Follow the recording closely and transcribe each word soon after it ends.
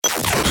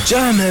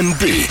German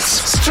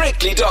Beats,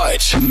 strictly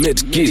deutsch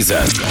mit Gizem.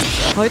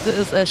 Heute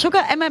ist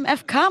Sugar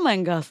MMFK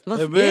mein Gast. Was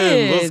Hey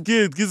geht? man, was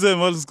geht? Gizem,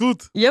 alles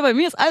gut? Ja, bei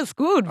mir ist alles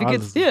gut. Wie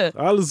geht's dir?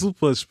 Alles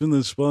super, ich bin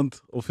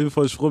entspannt. Auf jeden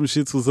Fall, ich freue mich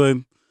hier zu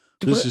sein.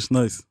 Richtig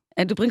nice.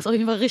 Du bringst auf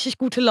jeden Fall richtig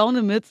gute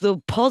Laune mit,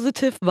 so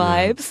positive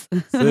Vibes.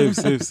 Ja.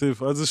 Safe.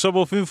 Also ich habe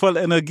auf jeden Fall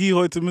Energie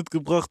heute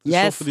mitgebracht. Ich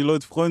hoffe, die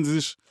Leute freuen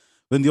sich,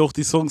 wenn die auch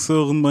die Songs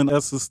hören. Mein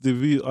erstes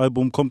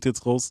Debütalbum kommt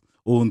jetzt raus.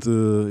 Und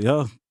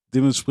ja,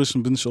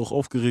 dementsprechend bin ich auch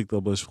aufgeregt,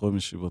 aber ich freue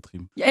mich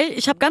übertrieben. Ey,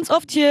 ich habe ganz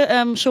oft hier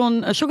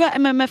schon Sugar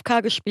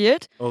MMFK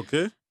gespielt.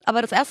 Okay.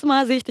 Aber das erste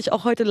Mal sehe ich dich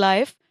auch heute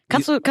live.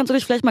 Kannst du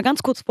dich vielleicht mal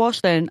ganz kurz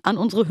vorstellen an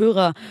unsere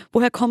Hörer?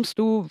 Woher kommst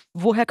du?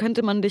 Woher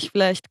könnte man dich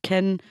vielleicht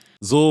kennen?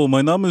 So,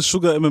 mein Name ist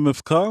Sugar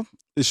MMFK.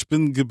 Ich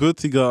bin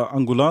gebürtiger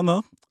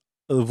Angolaner,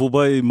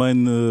 wobei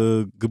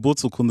meine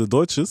Geburtsurkunde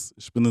deutsch ist.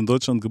 Ich bin in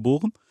Deutschland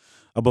geboren,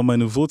 aber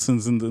meine Wurzeln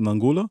sind in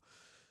Angola.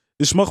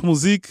 Ich mache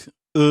Musik,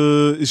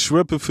 ich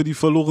rappe für die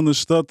verlorene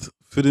Stadt,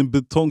 für den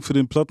Beton, für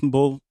den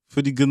Plattenbau,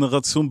 für die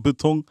Generation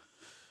Beton.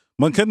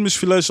 Man kennt mich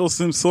vielleicht aus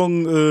dem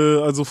Song,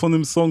 also von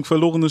dem Song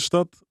Verlorene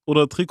Stadt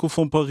oder Trikot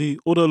von Paris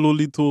oder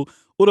Lolito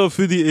oder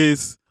für die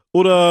Ace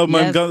oder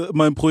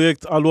mein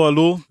Projekt Allo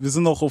Allo. Wir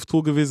sind auch auf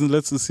Tour gewesen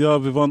letztes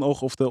Jahr. Wir waren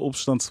auch auf der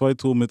Obststand 2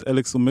 Tour mit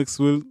Alex und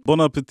Maxwell. Bon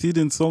Appetit,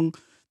 den Song,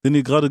 den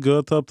ihr gerade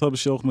gehört habt, habe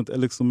ich ja auch mit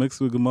Alex und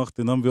Maxwell gemacht.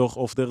 Den haben wir auch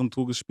auf deren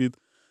Tour gespielt.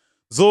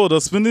 So,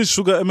 das bin ich,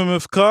 Sugar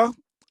MMFK.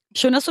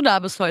 Schön, dass du da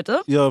bist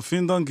heute. Ja,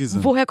 vielen Dank,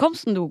 Gizem. Woher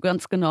kommst denn du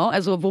ganz genau?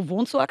 Also wo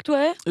wohnst du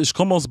aktuell? Ich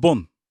komme aus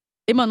Bonn.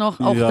 Immer noch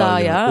auch da,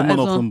 ja? Immer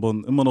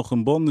noch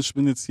in Bonn. Ich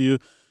bin jetzt hier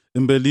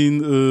in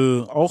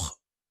Berlin auch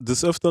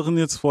des Öfteren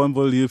jetzt, vor allem,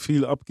 weil hier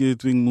viel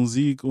abgeht wegen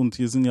Musik und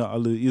hier sind ja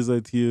alle, ihr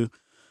seid hier.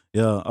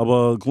 Ja,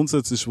 aber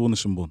grundsätzlich wohne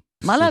ich in Bonn.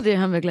 Malade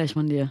haben wir gleich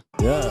von dir.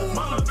 Ja.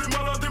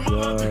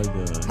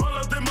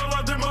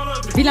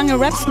 Wie lange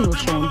rappst du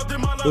schon?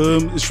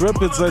 Ich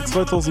rappe jetzt seit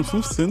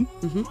 2015,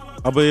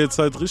 aber jetzt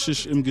halt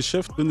richtig im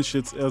Geschäft bin ich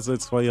jetzt erst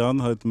seit 2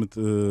 Jahren halt mit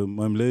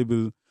meinem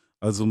Label.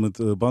 Also mit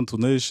Bantu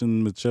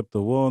Nation, mit Chapter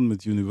One,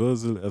 mit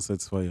Universal, erst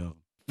seit 2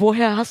 Jahren.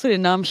 Woher hast du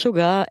den Namen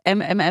Sugar?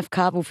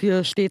 MMFK,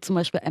 wofür steht zum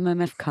Beispiel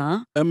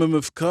MMFK?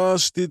 MMFK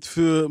steht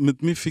für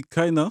mit mir fickt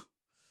keiner.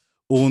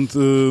 Und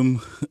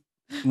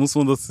muss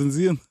man das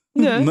zensieren?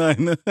 Nee.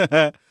 Nein.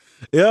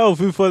 Ja, auf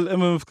jeden Fall,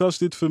 MMFK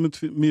steht für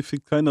mit mir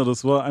fickt keiner.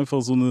 Das war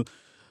einfach so eine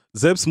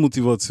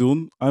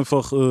Selbstmotivation.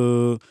 Einfach,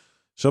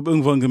 ich habe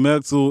irgendwann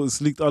gemerkt, so, es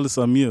liegt alles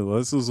an mir,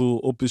 weißt du, so,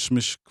 ob ich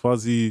mich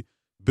quasi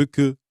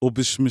bücke, ob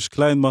ich mich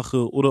klein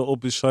mache oder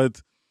ob ich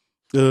halt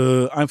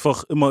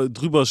einfach immer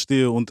drüber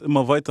stehe und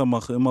immer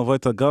weitermache, immer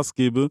weiter Gas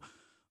gebe.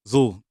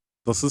 So,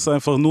 das ist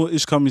einfach nur,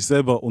 ich kann mich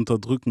selber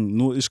unterdrücken,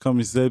 nur ich kann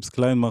mich selbst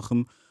klein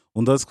machen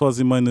und das ist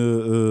quasi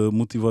meine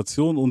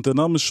Motivation. Und der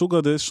Name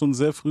Sugar, der ist schon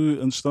sehr früh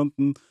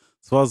entstanden.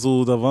 Es war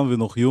so, da waren wir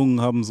noch jung,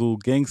 haben so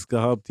Gangs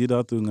gehabt, jeder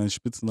hatte irgendeinen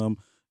Spitznamen.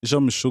 Ich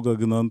habe mich Sugar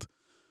genannt.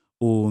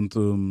 Und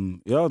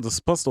ja,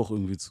 das passt auch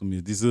irgendwie zu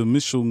mir. Diese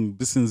Mischung,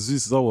 bisschen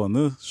süß-sauer,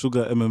 ne?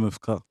 Sugar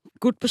MMFK.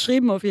 Gut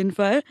beschrieben auf jeden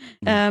Fall.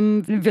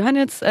 Wir hören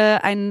jetzt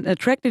einen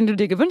Track, den du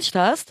dir gewünscht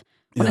hast.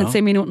 Und in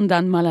 10 Minuten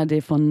dann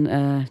Malade von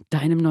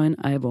deinem neuen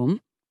Album.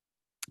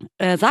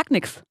 Sag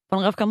nix von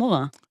Raf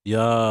Kamora.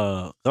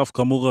 Ja, Raf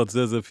Kamora hat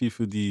sehr, sehr viel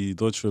für die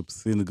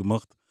Deutschrap-Szene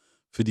gemacht.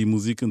 Für die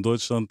Musik in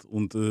Deutschland.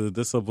 Und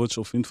deshalb wollte ich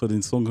auf jeden Fall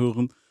den Song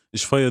hören.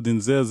 Ich feiere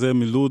den sehr, sehr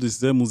melodisch,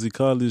 sehr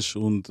musikalisch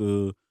und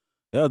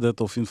ja, der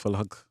hat auf jeden Fall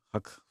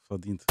Hack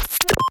verdient.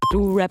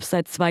 Du rappst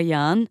seit 2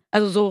 Jahren,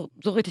 also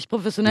so richtig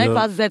professionell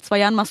quasi, seit 2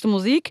 Jahren machst du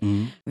Musik.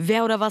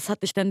 Wer oder was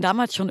hat dich denn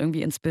damals schon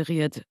irgendwie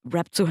inspiriert,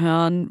 Rap zu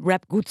hören,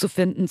 Rap gut zu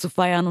finden, zu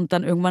feiern und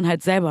dann irgendwann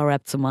halt selber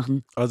Rap zu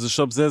machen? Also ich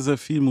habe sehr, sehr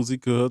viel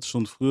Musik gehört,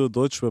 schon früher,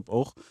 Deutschrap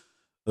auch,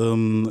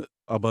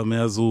 aber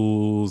mehr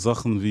so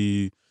Sachen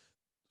wie,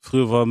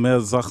 früher war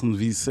mehr Sachen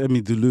wie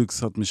Sammy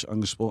Deluxe hat mich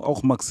angesprochen,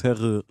 auch Max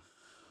Herre.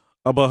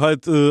 Aber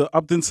halt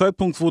ab dem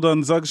Zeitpunkt, wo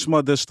dann, sag ich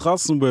mal, der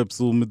Straßenrap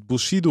so mit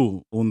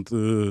Bushido und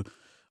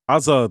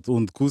Azad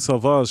und Kool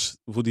Savas,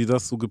 wo die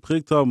das so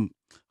geprägt haben,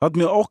 hat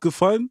mir auch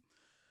gefallen.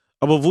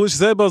 Aber wo ich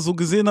selber so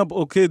gesehen habe,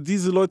 okay,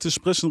 diese Leute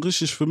sprechen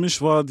richtig für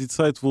mich, war die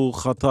Zeit, wo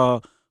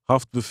Chata,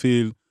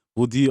 Haftbefehl,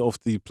 wo die auf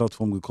die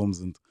Plattform gekommen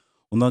sind.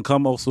 Und dann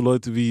kamen auch so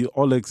Leute wie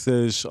Oleg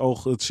Sesh,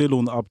 auch Cello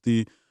und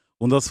Abdi.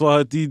 Und das war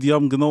halt die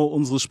haben genau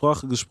unsere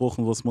Sprache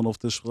gesprochen, was man auf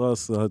der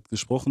Straße halt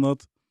gesprochen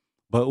hat.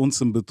 Bei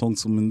uns im Beton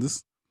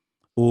zumindest.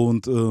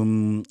 Und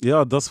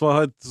ja, das war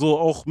halt so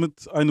auch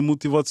mit einer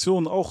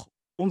Motivation, auch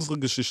unsere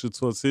Geschichte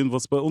zu erzählen,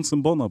 was bei uns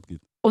in Bonn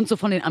abgeht. Und so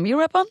von den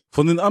Ami-Rappern?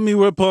 Von den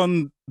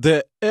Ami-Rappern,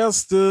 der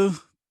erste,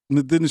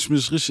 mit dem ich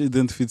mich richtig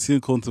identifizieren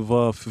konnte,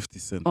 war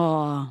 50 Cent.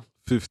 Oh.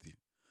 50.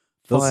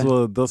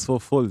 Das war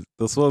voll.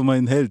 Das war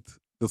mein Held.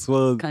 Das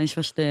war, kann ich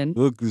verstehen.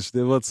 Wirklich,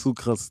 der war zu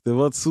krass. Der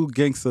war zu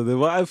Gangster. Der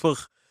war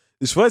einfach,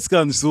 ich weiß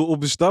gar nicht so,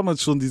 ob ich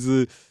damals schon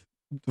diese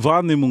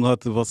Wahrnehmung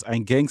hatte, was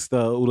ein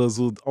Gangster oder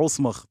so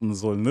ausmachen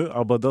soll, ne?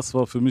 Aber das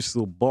war für mich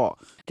so, boah.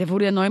 Der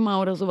wurde ja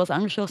Neumar oder sowas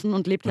angeschossen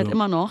und lebt halt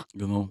immer noch.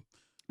 Genau.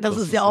 Das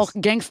ist ja auch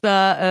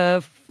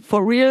Gangster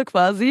for real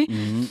quasi.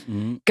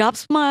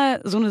 Gab's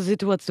mal so eine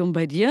Situation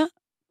bei dir?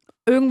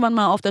 irgendwann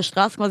mal auf der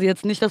Straße quasi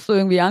jetzt nicht, dass du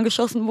irgendwie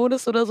angeschossen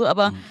wurdest oder so,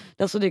 aber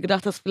dass du dir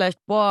gedacht hast, vielleicht,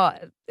 boah,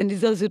 in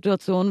dieser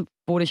Situation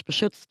wurde ich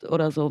beschützt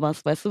oder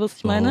sowas. Weißt du, was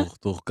ich meine?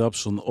 Doch, gab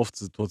schon oft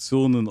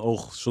Situationen,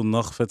 auch schon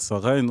nach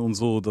Fetzereien und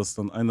so, dass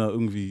dann einer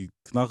irgendwie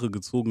Knarre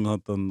gezogen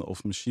hat, dann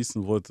auf mich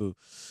schießen wollte.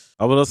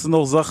 Aber das sind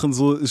auch Sachen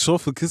so, ich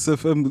hoffe, KISS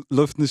FM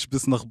läuft nicht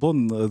bis nach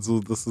Bonn, also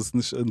dass es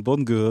nicht in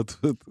Bonn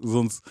gehört wird,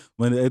 sonst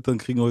meine Eltern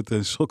kriegen heute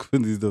einen Schock,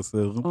 wenn die das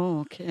hören.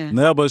 Oh, okay.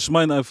 Naja, aber ich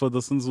meine einfach,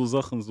 das sind so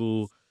Sachen,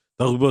 so,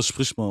 darüber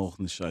spricht man auch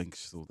nicht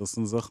eigentlich so. Das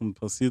sind Sachen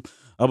passiert.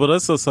 Aber da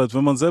ist das halt,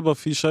 wenn man selber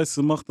viel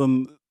Scheiße macht,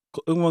 dann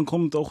irgendwann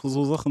kommen auch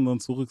so Sachen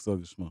dann zurück, sag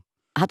ich mal.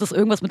 Hat das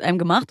irgendwas mit einem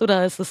gemacht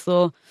oder ist es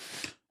so,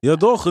 Ja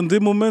doch, in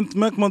dem Moment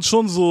merkt man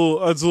schon so,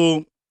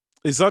 also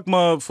ich sag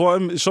mal, vor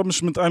allem, ich habe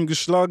mich mit einem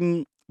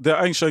geschlagen, der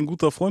eigentlich ein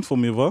guter Freund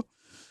von mir war.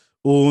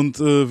 Und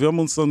wir haben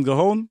uns dann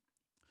gehauen.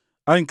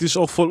 Eigentlich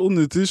auch voll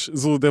unnötig.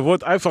 So, der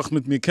wollte einfach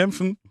mit mir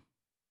kämpfen.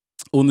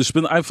 Und ich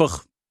bin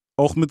einfach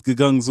auch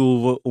mitgegangen,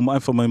 so, um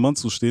einfach mein Mann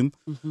zu stehen.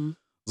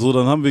 So,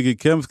 dann haben wir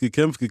gekämpft.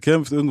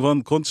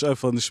 Irgendwann konnte ich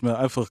einfach nicht mehr,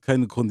 einfach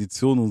keine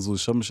Kondition und so.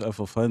 Ich habe mich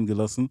einfach fallen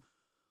gelassen.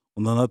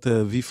 Und dann hat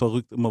er wie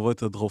verrückt immer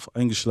weiter drauf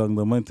eingeschlagen.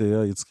 Da meinte er,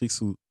 ja, jetzt kriegst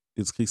du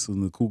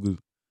eine Kugel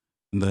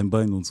in dein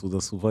Bein und so,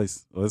 dass du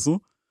weißt du?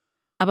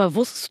 aber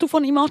wusstest du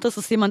von ihm auch, dass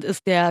es jemand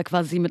ist, der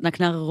quasi mit einer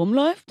Knarre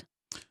rumläuft?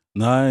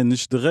 Nein,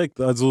 nicht direkt.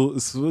 Also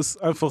es ist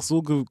einfach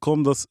so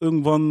gekommen, dass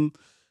irgendwann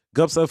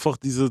gab es einfach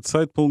diesen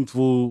Zeitpunkt,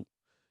 wo,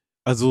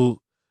 also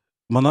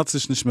man hat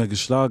sich nicht mehr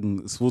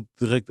geschlagen. Es wurde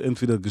direkt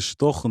entweder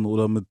gestochen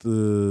oder mit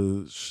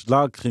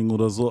Schlagring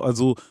oder so.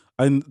 Also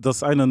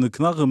dass einer eine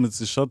Knarre mit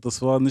sich hat,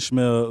 das war nicht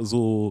mehr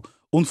so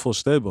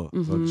unvorstellbar,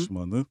 sag ich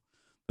mal. Ne?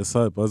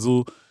 Deshalb,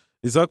 also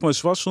ich sag mal,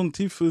 ich war schon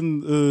tief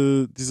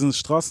in diesen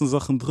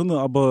Straßensachen drin,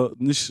 aber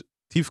nicht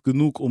tief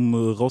genug, um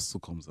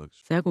rauszukommen, sag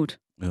ich. Sehr gut.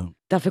 Ja,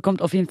 Dafür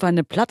kommt auf jeden Fall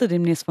eine Platte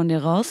demnächst von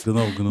dir raus.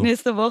 genau.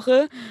 Nächste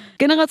Woche.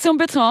 Generation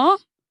Beton.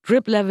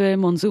 Drip Level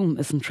Monsum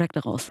ist ein Track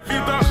daraus.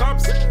 Wieder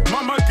Raps,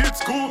 Mama geht's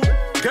gut,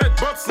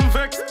 Geldbatzen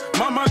wächst,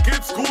 Mama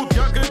geht's gut,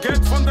 jage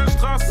Geld von der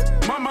Straße,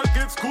 Mama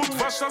geht's gut,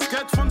 wasch das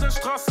Geld von der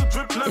Straße,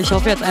 Drip Level. Ich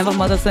hoffe jetzt einfach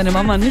mal, dass deine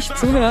Mama nicht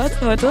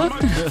zuhört heute.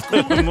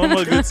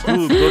 Mama geht's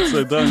gut, Gott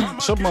sei Dank.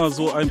 Ich habe mal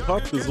so ein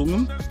Part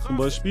gesungen, zum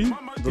Beispiel.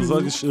 Da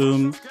sage ich,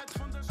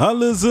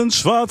 alle sind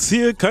schwarz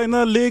hier,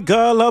 keiner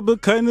legal, habe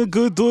keine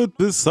Geduld,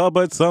 bis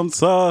Arbeitsamt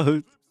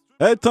zahlt.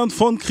 Eltern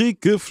von Krieg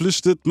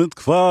geflüchtet mit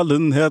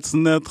Qualen,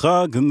 Herzen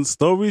ertragen,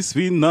 Stories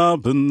wie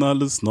Narben,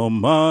 alles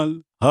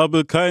normal.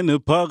 Habe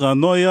keine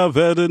Paranoia,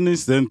 werde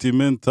nicht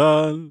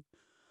sentimental.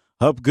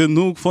 Hab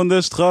genug von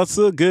der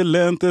Straße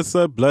gelernt,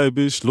 deshalb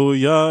bleibe ich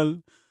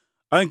loyal.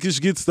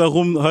 Eigentlich geht's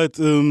darum halt,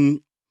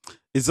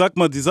 ich sag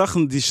mal, die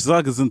Sachen, die ich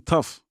sage, sind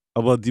tough.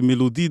 Aber die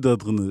Melodie da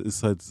drin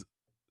ist halt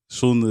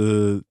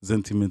schon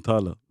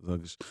sentimentaler,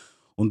 sag ich.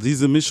 Und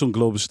diese Mischung,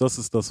 glaube ich, das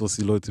ist das, was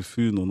die Leute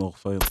fühlen und auch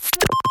feiern.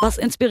 Was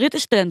inspiriert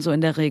dich denn so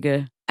in der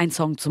Regel, einen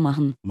Song zu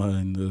machen?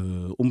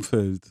 Mein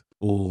Umfeld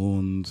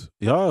und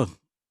ja,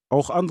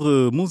 auch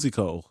andere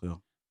Musiker auch, ja.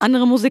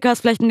 Andere Musiker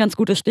ist vielleicht ein ganz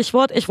gutes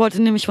Stichwort. Ich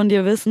wollte nämlich von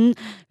dir wissen,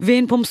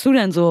 wen pumpst du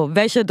denn so?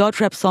 Welche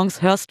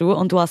Deutschrap-Songs hörst du?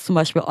 Und du hast zum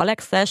Beispiel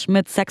Oleg Sesh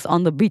mit Sex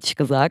on the Beach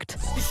gesagt.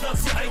 Ich lade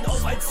sie ein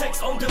auf ein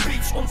Sex on the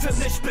Beach und für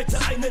mich bitte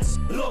einen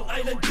Long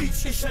Island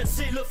Beach. Ich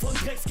erzähle von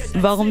Drecks.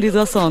 Warum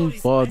dieser Song?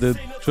 Boah, der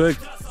Track,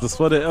 das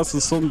war der erste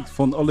Song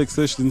von Oleg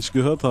Sesh, den ich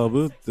gehört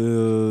habe.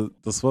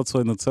 Das war zu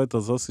einer Zeit,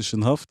 da saß ich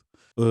in Haft.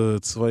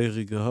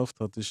 2-jährige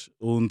Haft hatte ich.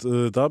 Und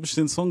da habe ich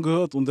den Song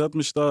gehört und der hat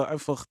mich da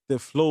einfach, der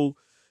Flow,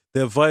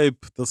 der Vibe,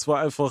 das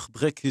war einfach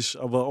dreckig,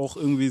 aber auch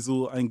irgendwie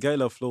so ein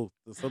geiler Flow.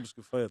 Das habe ich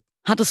gefeiert.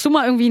 Hattest du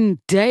mal irgendwie ein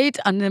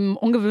Date an einem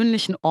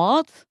ungewöhnlichen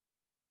Ort?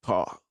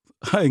 Boah,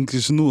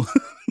 eigentlich nur.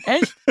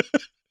 Echt?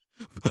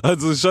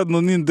 Also ich hatte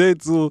noch nie ein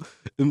Date so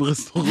im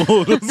Restaurant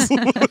oder so.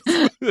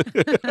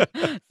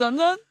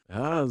 Sondern?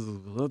 Ja, so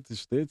hatte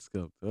ich Dates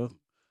gehabt, ja.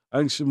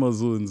 Eigentlich immer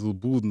so in so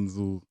Buden,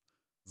 so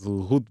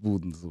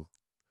Hoodbuden so.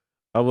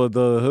 Aber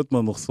da hört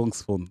man noch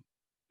Songs von.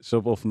 Ich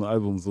habe auf einem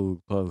Album so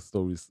ein paar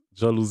Stories.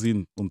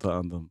 Jalousien unter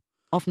anderem.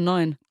 Auf dem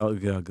neuen.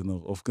 Ja, genau.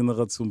 Auf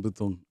Generation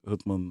Beton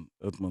hört man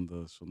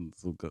da schon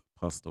so ein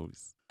paar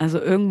Stories. Also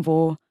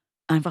irgendwo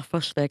einfach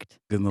versteckt.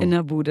 Genau. In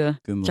der Bude.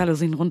 Genau.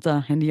 Jalousien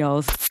runter, Handy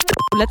aus.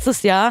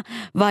 Letztes Jahr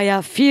war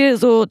ja viel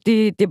so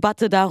die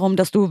Debatte darum,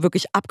 dass du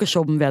wirklich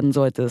abgeschoben werden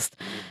solltest.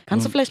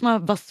 Kannst du vielleicht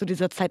mal was zu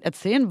dieser Zeit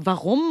erzählen?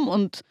 Warum?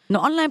 Und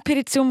eine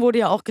Online-Petition wurde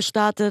ja auch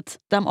gestartet.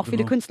 Da haben auch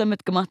viele Künstler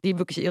mitgemacht, die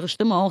wirklich ihre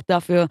Stimme auch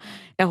dafür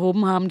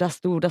erhoben haben, dass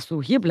du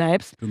hier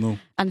bleibst. Genau.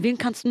 An wen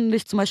kannst du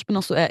dich zum Beispiel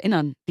noch so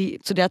erinnern, die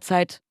zu der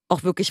Zeit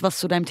auch wirklich was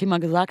zu deinem Thema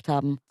gesagt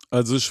haben?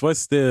 Also ich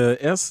weiß, der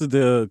Erste,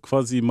 der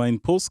quasi meinen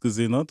Post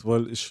gesehen hat,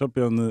 weil ich habe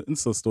ja eine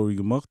Insta-Story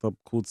gemacht, habe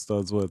kurz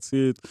da so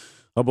erzählt,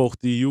 habe auch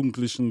die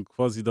Jugendlichen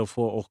quasi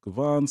davor auch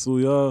gewarnt, so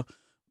ja,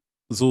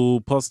 so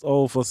passt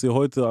auf, was ihr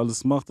heute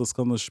alles macht, das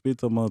kann euch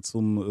später mal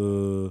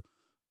zum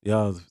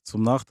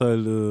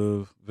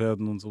Nachteil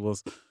werden und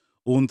sowas.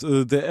 Und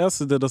der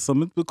Erste, der das dann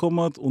mitbekommen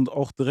hat und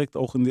auch direkt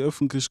auch in die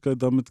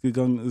Öffentlichkeit damit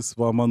gegangen ist,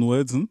 war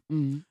Manuelsen.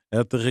 Mhm. Er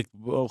hat direkt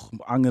auch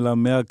Angela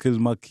Merkel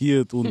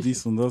markiert und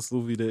dies und das,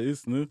 so wie der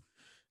ist. Ne?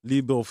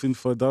 Liebe auf jeden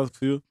Fall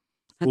dafür.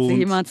 Hat sie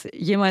Und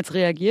jemals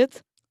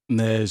reagiert?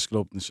 nee, ich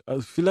glaube nicht.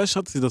 Also vielleicht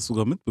hat sie das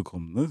sogar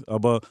mitbekommen. Ne?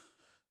 Aber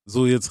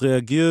so jetzt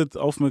reagiert,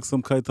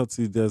 Aufmerksamkeit hat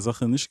sie der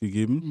Sache nicht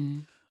gegeben.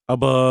 Mhm.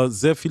 Aber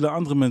sehr viele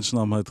andere Menschen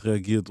haben halt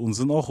reagiert und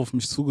sind auch auf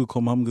mich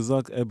zugekommen, haben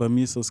gesagt, ey, bei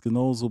mir ist das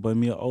genauso, bei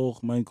mir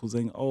auch, mein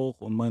Cousin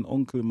auch und mein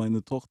Onkel,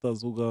 meine Tochter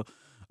sogar.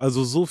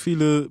 Also so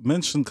viele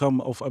Menschen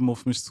kamen auf einmal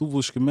auf mich zu, wo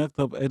ich gemerkt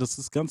habe, ey, das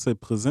ist ganz Zeit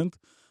präsent,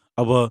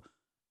 aber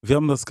wir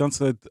haben das ganze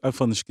Zeit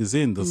einfach nicht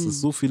gesehen, dass es Mhm.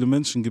 so viele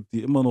Menschen gibt,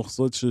 die immer noch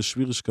solche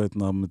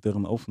Schwierigkeiten haben mit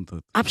deren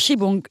Aufenthalt.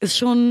 Abschiebung ist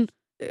schon,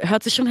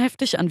 hört sich schon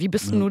heftig an. Wie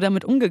bist Ja. denn du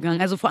damit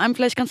umgegangen? Also vor allem,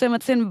 vielleicht kannst du ja mal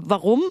erzählen,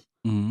 warum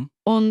Mhm.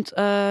 und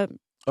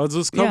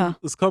Also ja.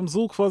 es kam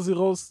so quasi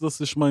raus,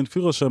 dass ich meinen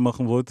Führerschein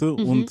machen wollte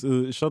und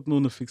ich hatte nur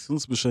eine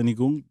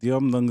Fiktionsbescheinigung. Die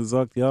haben dann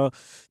gesagt, ja,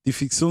 die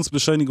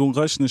Fiktionsbescheinigung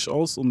reicht nicht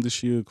aus, um dich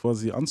hier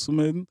quasi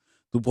anzumelden.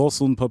 Du brauchst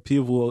so ein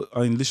Papier, wo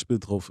ein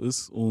Lichtbild drauf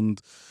ist.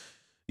 Und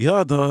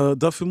ja,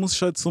 dafür muss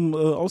ich halt zum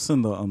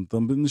Ausländeramt.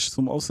 Dann bin ich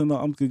zum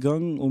Ausländeramt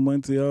gegangen und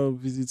meinte,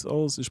 ja, wie sieht's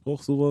aus? Ich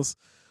brauche sowas.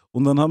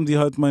 Und dann haben die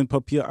halt mein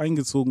Papier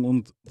eingezogen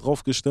und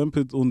drauf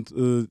gestempelt und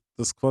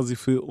das quasi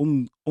für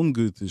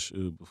ungültig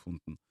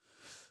befunden.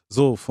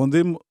 So, von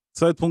dem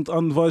Zeitpunkt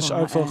an war ich Boah,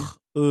 einfach,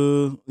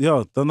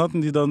 ja, dann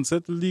hatten die da einen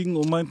Zettel liegen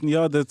und meinten,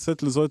 ja, der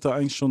Zettel sollte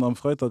eigentlich schon am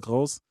Freitag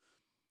raus.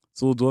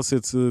 So, du hast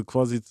jetzt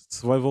quasi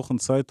 2 Wochen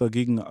Zeit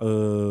dagegen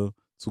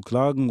zu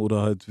klagen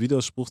oder halt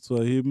Widerspruch zu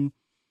erheben.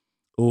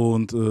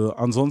 Und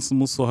ansonsten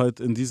musst du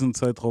halt in diesem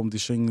Zeitraum die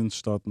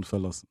Schengen-Staaten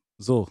verlassen.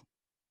 So,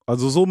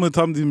 also somit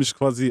haben die mich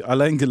quasi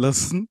allein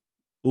gelassen.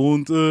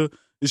 Und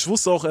ich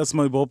wusste auch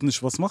erstmal überhaupt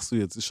nicht, was machst du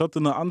jetzt? Ich hatte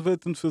eine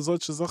Anwältin für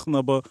solche Sachen,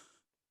 aber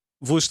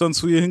wo ich dann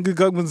zu ihr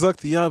hingegangen bin und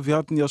sagte, ja, wir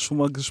hatten ja schon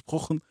mal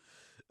gesprochen,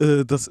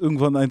 dass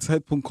irgendwann ein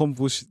Zeitpunkt kommt,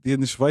 wo ich dir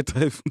nicht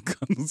weiterhelfen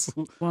kann und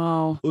so.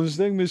 Wow. Und ich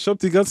denke mir, ich habe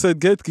die ganze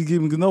Zeit Geld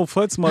gegeben, genau,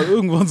 falls mal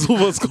irgendwann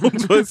sowas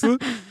kommt, weißt du?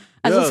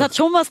 Also Ja. es hat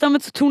schon was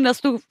damit zu tun, dass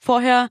du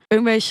vorher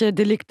irgendwelche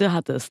Delikte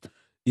hattest.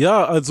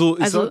 Ja, also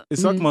Also, ich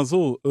sag mal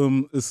so,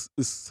 es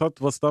hat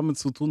was damit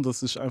zu tun,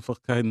 dass ich einfach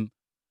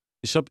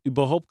ich habe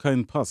überhaupt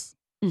keinen Pass.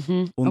 Und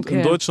in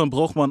Okay. Deutschland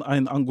braucht man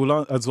einen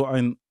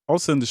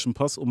ausländischen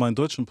Pass, um einen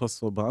deutschen Pass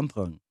zu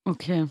beantragen.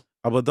 Okay.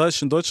 Aber da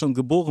ich in Deutschland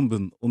geboren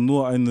bin und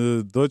nur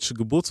eine deutsche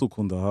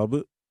Geburtsurkunde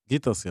habe,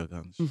 geht das ja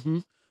gar nicht.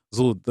 Mhm.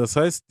 So, das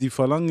heißt, die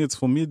verlangen jetzt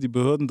von mir, die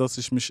Behörden, dass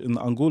ich mich in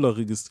Angola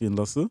registrieren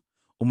lasse,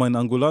 um einen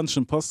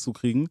angolanischen Pass zu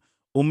kriegen,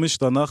 um mich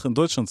danach in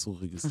Deutschland zu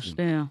registrieren.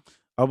 Verstehe.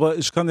 Aber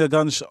ich kann ja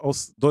gar nicht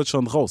aus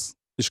Deutschland raus.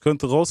 Ich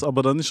könnte raus,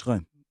 aber da nicht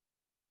rein.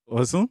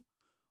 Weißt du?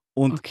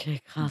 Und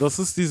Okay, krass. das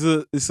ist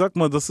ich sag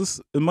mal, das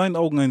ist in meinen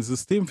Augen ein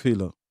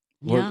Systemfehler.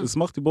 Weil Ja. es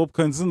macht überhaupt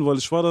keinen Sinn, weil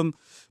ich war dann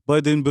bei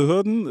den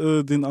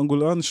Behörden, den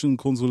angolanischen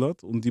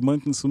Konsulat, und die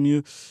meinten zu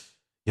mir,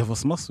 ja,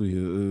 was machst du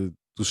hier?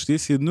 Du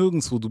stehst hier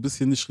nirgendwo, du bist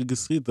hier nicht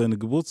registriert, deine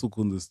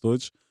Geburtsurkunde ist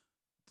deutsch.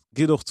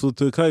 Geh doch zur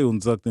Türkei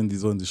und sag denen, die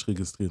sollen dich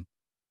registrieren.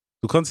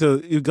 Du kannst ja,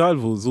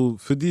 egal wo, so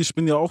für die, ich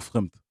bin ja auch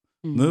fremd,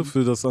 ne,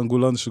 für das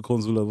angolanische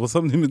Konsulat. Was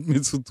haben die mit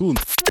mir zu tun?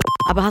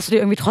 Aber hast du dir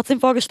irgendwie trotzdem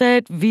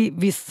vorgestellt, wie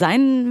es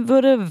sein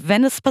würde,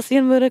 wenn es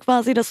passieren würde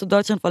quasi, dass du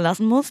Deutschland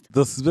verlassen musst?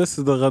 Das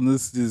Beste daran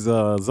ist,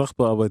 dieser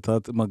Sachbearbeiter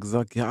hat immer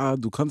gesagt, ja,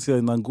 du kannst ja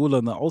in Angola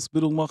eine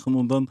Ausbildung machen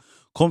und dann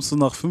kommst du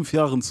nach 5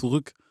 Jahren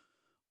zurück.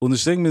 Und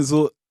ich denke mir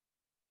so,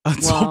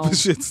 als ob Wow.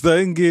 ich jetzt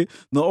dahin gehe,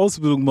 eine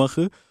Ausbildung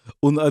mache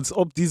und als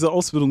ob diese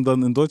Ausbildung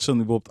dann in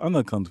Deutschland überhaupt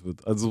anerkannt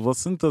wird. Also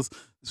was sind das?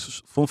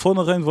 Von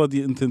vornherein war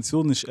die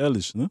Intention nicht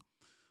ehrlich, ne?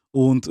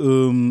 Und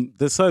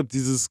deshalb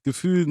dieses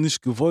Gefühl,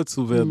 nicht gewollt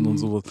zu werden und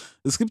sowas.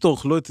 Es gibt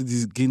auch Leute,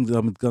 die gehen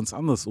damit ganz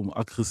anders um,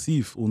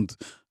 aggressiv und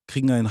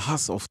kriegen einen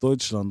Hass auf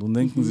Deutschland und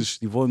denken sich,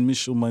 die wollen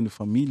mich und meine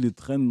Familie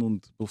trennen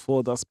und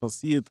bevor das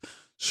passiert,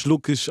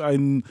 schlucke ich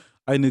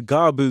eine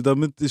Gabel,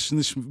 damit ich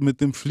nicht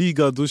mit dem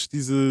Flieger durch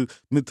diese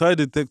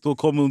Metalldetektor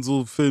komme und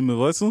so Filme,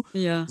 weißt du?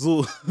 Ja.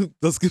 So,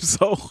 das gibt's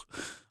auch.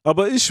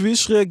 Aber wie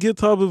ich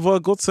reagiert habe,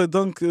 war Gott sei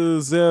Dank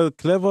sehr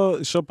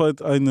clever. Ich habe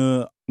halt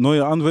eine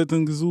neue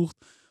Anwältin gesucht,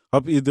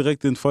 habe ihr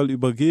direkt den Fall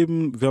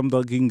übergeben. Wir haben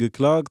dagegen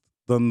geklagt.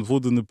 Dann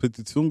wurde eine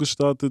Petition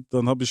gestartet.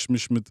 Dann habe ich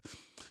mich mit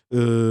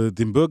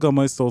dem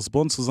Bürgermeister aus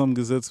Bonn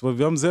zusammengesetzt, weil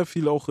wir haben sehr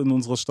viel auch in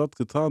unserer Stadt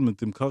getan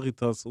mit dem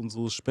Caritas und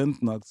so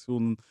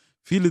Spendenaktionen.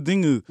 Viele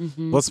Dinge,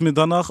 was mir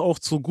danach auch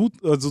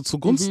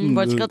zugunsten.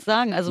 Wollte ich gerade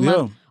sagen. Also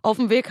ja. mal, auf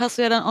dem Weg hast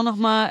du ja dann auch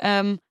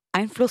nochmal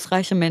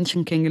einflussreiche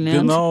Menschen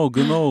kennengelernt.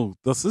 Genau.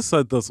 Das ist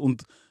halt das.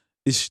 Und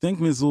ich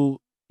denke mir so,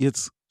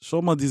 jetzt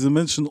schau mal, diese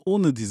Menschen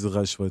ohne diese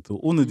Reichweite,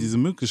 ohne diese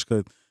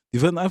Möglichkeit,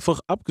 die werden einfach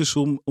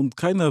abgeschoben und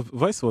keiner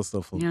weiß was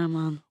davon. Ja,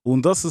 Mann.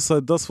 Und das ist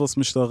halt das, was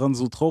mich daran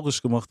so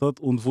traurig gemacht hat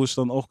und wo ich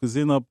dann auch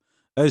gesehen habe,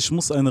 ich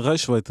muss eine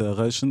Reichweite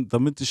erreichen,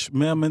 damit ich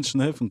mehr Menschen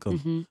helfen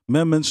kann.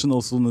 Mehr Menschen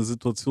aus so einer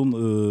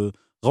Situation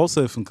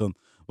raushelfen kann.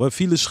 Weil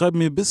viele schreiben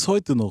mir bis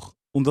heute noch,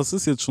 und das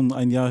ist jetzt schon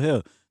ein Jahr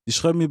her, die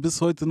schreiben mir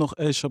bis heute noch,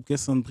 ich habe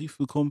gestern einen Brief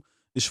bekommen,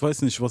 ich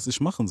weiß nicht, was ich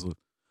machen soll.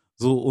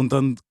 So, und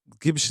dann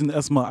gebe ich ihnen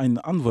erstmal einen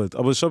Anwalt.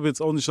 Aber ich habe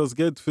jetzt auch nicht das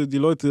Geld für die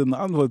Leute, einen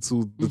Anwalt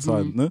zu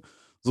bezahlen, ne?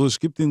 So, ich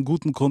gebe denen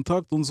guten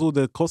Kontakt und so,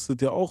 der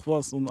kostet ja auch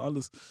was und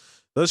alles.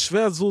 Das ist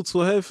schwer so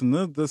zu helfen,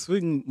 ne?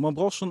 Deswegen, man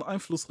braucht schon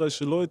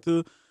einflussreiche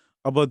Leute,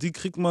 aber die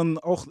kriegt man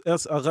auch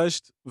erst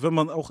erreicht, wenn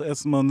man auch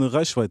erstmal eine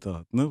Reichweite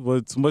hat, ne?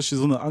 Weil zum Beispiel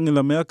so eine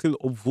Angela Merkel,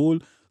 obwohl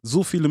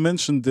so viele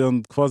Menschen,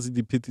 deren quasi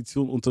die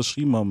Petition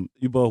unterschrieben haben,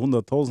 über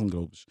 100.000,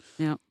 glaube ich.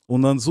 Ja.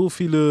 Und dann so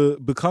viele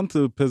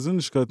bekannte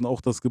Persönlichkeiten auch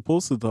das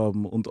gepostet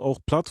haben und auch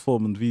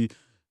Plattformen wie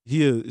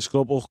hier, ich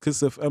glaube auch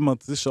KISS FM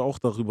hat sicher auch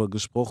darüber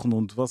gesprochen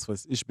und was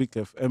weiß ich, Big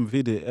FM,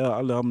 WDR,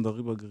 alle haben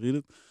darüber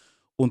geredet.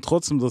 Und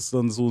trotzdem, dass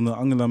dann so eine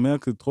Angela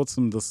Merkel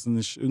trotzdem das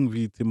nicht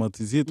irgendwie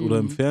thematisiert oder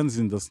im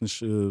Fernsehen das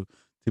nicht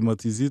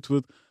thematisiert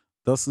wird,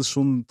 das ist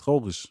schon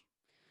traurig.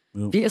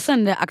 Ja. Wie ist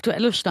denn der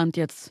aktuelle Stand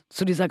jetzt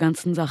zu dieser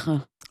ganzen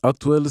Sache?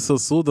 Aktuell ist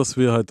das so, dass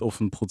wir halt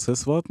auf einen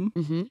Prozess warten.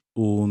 Mhm.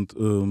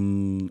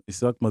 Und ich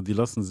sag mal, die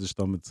lassen sich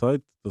damit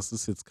Zeit. Das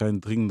ist jetzt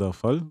kein dringender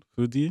Fall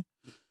für die.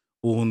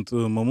 Und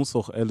man muss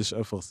auch ehrlich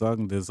einfach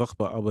sagen, der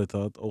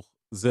Sachbearbeiter hat auch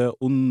sehr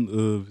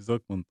wie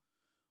sagt man,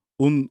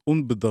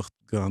 unbedacht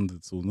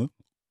gehandelt, so, ne?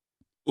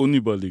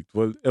 Unüberlegt,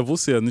 weil er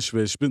wusste ja nicht,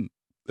 wer ich bin.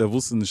 Er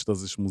wusste nicht,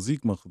 dass ich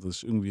Musik mache, dass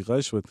ich irgendwie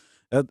reich werde.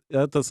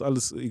 Er hat das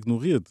alles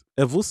ignoriert.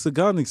 Er wusste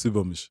gar nichts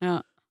über mich.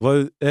 Ja.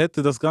 Weil er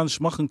hätte das gar nicht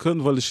machen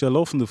können, weil ich ja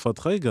laufende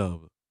Verträge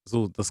habe.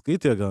 So, das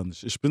geht ja gar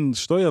nicht. Ich bin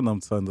Steuern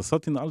am Zahlen. Das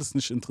hat ihn alles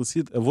nicht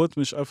interessiert. Er wollte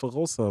mich einfach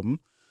raushaben.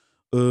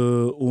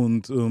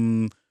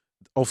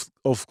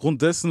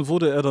 Aufgrund dessen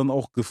wurde er dann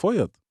auch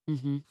gefeuert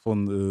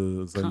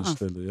von seiner Krass.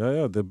 Stelle. Ja,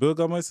 ja, der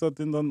Bürgermeister hat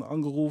den dann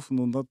angerufen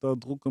und hat da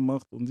Druck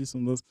gemacht und dies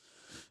und das.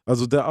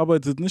 Also der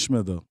arbeitet nicht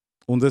mehr da.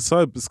 Und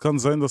deshalb, es kann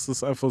sein, dass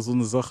das einfach so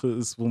eine Sache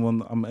ist, wo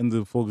man am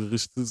Ende vor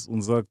Gericht ist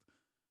und sagt,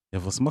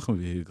 ja, was machen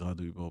wir hier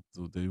gerade überhaupt?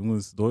 So, der Junge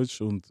ist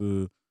deutsch und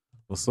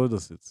was soll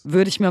das jetzt?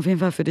 Würde ich mir auf jeden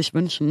Fall für dich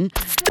wünschen.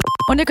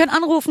 Und ihr könnt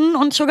anrufen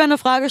und Sugar eine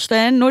Frage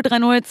stellen.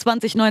 030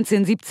 20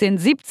 19 17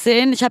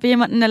 17. Ich habe hier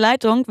jemanden in der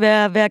Leitung.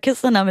 Wer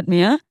kisst denn da mit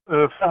mir?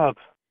 Ferhat.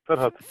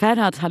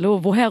 Ferhat,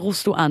 hallo. Woher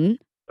rufst du an?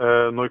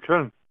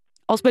 Neukölln.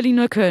 Aus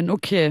Berlin-Neukölln,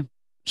 okay.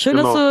 Schön,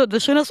 Genau.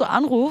 dass du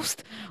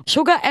anrufst.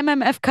 Sugar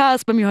MMFK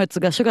ist bei mir heute zu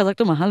Gast. Sugar, sag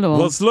doch mal Hallo.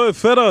 Was läuft,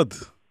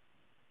 Ferhat?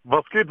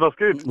 Was geht?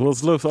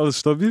 Was läuft, alles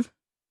stabil?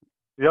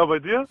 Ja, bei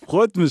dir?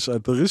 Freut mich,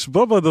 Alter. Richtig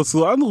Baba, dass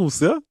du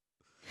anrufst, ja?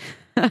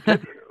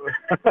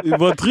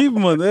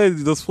 Übertrieben, Mann.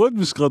 Ey, das freut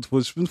mich gerade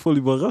voll. Ich bin voll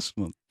überrascht,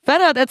 Mann.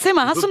 Ferhat, erzähl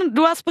mal,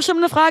 du hast bestimmt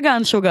eine Frage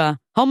an Sugar.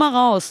 Hau mal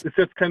raus. Ist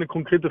jetzt keine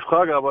konkrete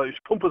Frage, aber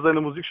ich pumpe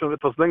seine Musik schon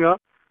etwas länger.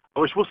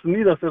 Aber ich wusste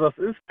nie, dass er das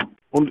ist.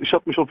 Und ich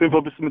habe mich auf jeden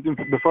Fall ein bisschen mit ihm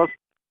befasst.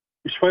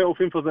 Ich feiere auf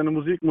jeden Fall seine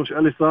Musik, muss ich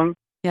ehrlich sagen.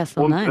 Ja, ist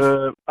doch Und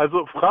nice.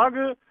 also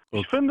Frage, ich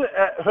Okay. finde,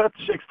 er hört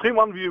sich extrem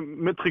an wie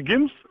Metri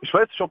Gims. Ich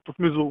weiß nicht, ob das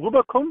mir so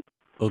rüberkommt.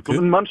 Okay.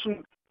 Und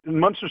in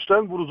manchen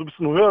Stellen, wo du so ein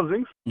bisschen höher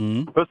singst,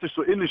 hört sich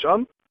so ähnlich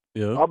an.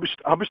 Ja. Hab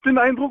ich den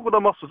Eindruck oder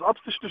machst du es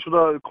absichtlich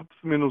oder kommt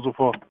es mir nur so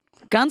vor?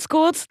 Ganz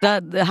kurz,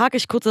 da hake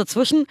ich kurz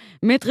dazwischen.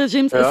 Maître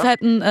Gims Ja. ist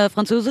halt ein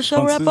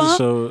französischer Rapper.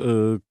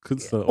 Französischer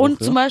Künstler Und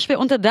auch, zum ja? Beispiel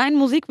unter deinen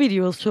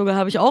Musikvideos, Sugar,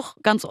 habe ich auch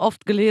ganz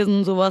oft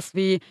gelesen, sowas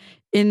wie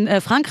in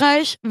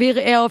Frankreich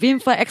wäre er auf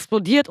jeden Fall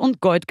explodiert und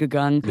Gold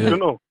gegangen. Ja.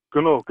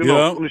 Genau.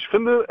 Ja. Und ich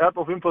finde, er hat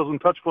auf jeden Fall so einen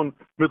Touch von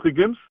Metri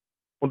Gims.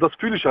 Und das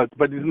fühle ich halt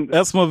bei diesen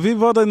Erstmal, wie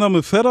war dein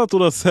Name? Ferhat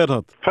oder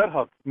Serhat?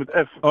 Ferhat mit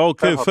F. Ah,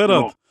 okay,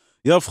 Ferhat. Genau.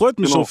 Ja, freut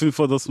mich Genau. auf jeden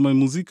Fall, dass du meine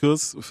Musik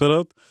hörst,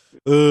 Ferhat.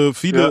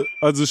 Viele,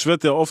 also ich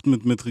werde ja oft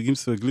mit Metri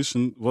Gims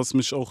verglichen, was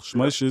mich auch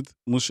schmeichelt,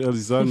 muss ich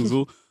ehrlich sagen,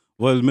 so,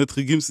 weil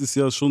Metri Gims ist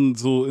ja schon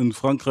so in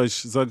Frankreich,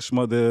 sag ich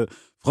mal, der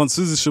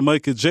französische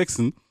Michael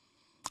Jackson.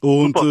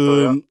 Und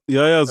Superstar,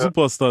 ja,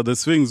 Superstar,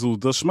 deswegen so,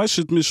 das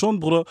schmeichelt mir schon,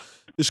 Bruder.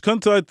 Ich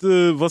könnte halt,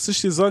 was ich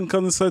dir sagen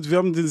kann, ist halt, wir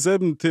haben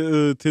denselben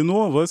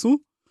Tenor, weißt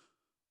du?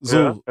 So,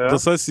 Ja.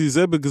 das heißt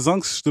dieselbe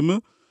Gesangsstimme.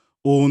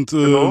 Und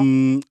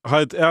Genau.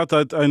 halt, er hat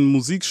halt eine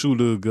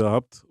Musikschule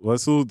gehabt,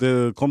 weißt du,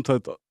 der kommt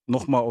halt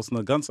nochmal aus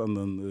einer ganz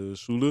anderen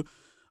Schule.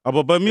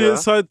 Aber bei mir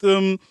ist halt,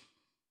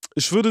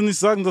 ich würde nicht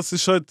sagen, dass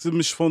ich halt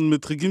mich von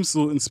Metri Gims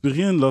so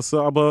inspirieren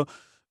lasse, aber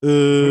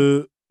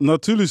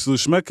natürlich so,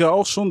 ich merke ja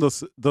auch schon,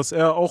 dass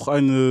er auch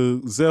eine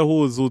sehr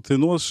hohe so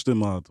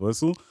Tenorstimme hat,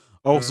 weißt du?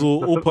 Auch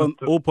so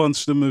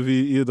Opernstimme,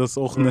 wie ihr das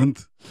auch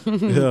nennt.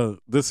 Ja,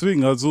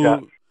 deswegen, also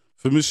Ja.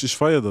 für mich, ich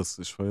feiere das.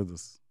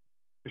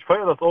 Ich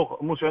feiere das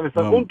auch, muss ich ehrlich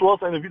sagen. Ja. Und du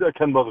hast eine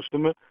wiedererkennbare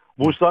Stimme,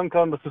 wo ich sagen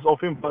kann, das ist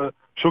auf jeden Fall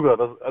Sugar.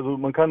 Also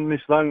man kann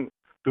nicht sagen,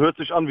 du hörst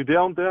dich an wie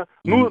der und der.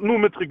 Nur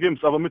Metri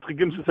Gims, aber Metri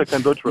Gims ist ja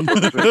kein Deutschrapper.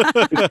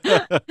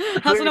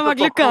 Hast du nochmal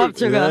Glück gehabt,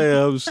 Sugar?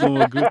 Ja, hab ich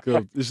nochmal Glück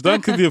gehabt. Ich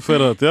danke dir,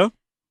 Ferhat, ja?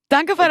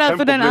 Danke, Ferhat,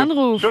 für deinen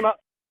Anruf.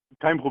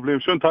 Kein Problem.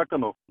 Schönen Tag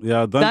dann noch.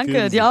 Ja, danke.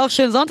 Danke, dir auch.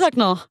 Schönen Sonntag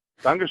noch.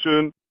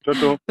 Dankeschön. Ciao,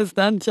 ciao. Bis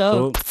dann,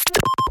 ciao. So,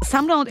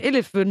 Samra und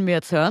Elif würden wir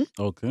jetzt hören.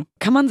 okay.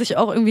 Kann man sich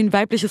auch irgendwie ein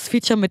weibliches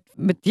Feature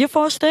mit dir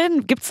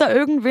vorstellen? Gibt es da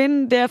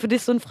irgendwen, der für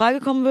dich so in Frage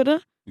kommen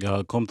würde?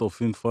 Ja, kommt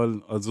auf jeden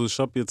Fall. Also ich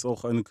habe jetzt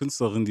auch eine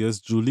Künstlerin, die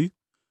heißt Julie.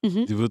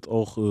 Mhm. Die wird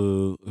auch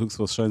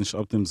höchstwahrscheinlich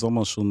ab dem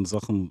Sommer schon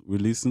Sachen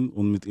releasen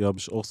und mit ihr habe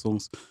ich auch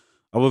Songs.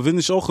 Aber wenn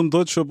ich auch im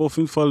Deutschrap auf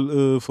jeden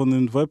Fall von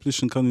den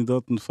weiblichen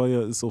Kandidaten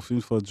feiere, ist auf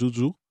jeden Fall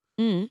Juju.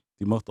 Mhm.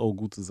 Die macht auch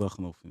gute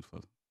Sachen auf jeden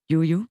Fall.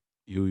 Juju.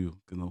 Juju,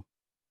 genau.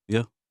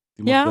 Ja.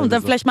 Die macht Ja, geile und dann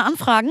Sachen. vielleicht mal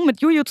anfragen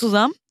mit Juju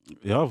zusammen.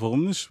 Ja,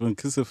 warum nicht? Wenn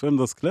Kiss FM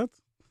das klärt.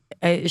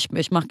 Ey,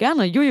 ich mach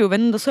gerne. Juju,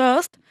 wenn du das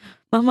hörst,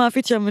 mach mal ein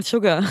Feature mit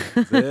Sugar.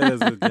 Sehr,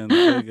 sehr gerne,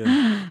 sehr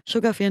gerne.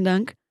 Sugar, vielen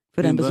Dank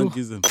für deinen Vielen Dank,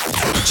 Besuch. Gizem.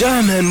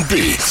 German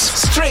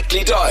Beats,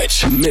 strictly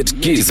deutsch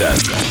mit Gizem.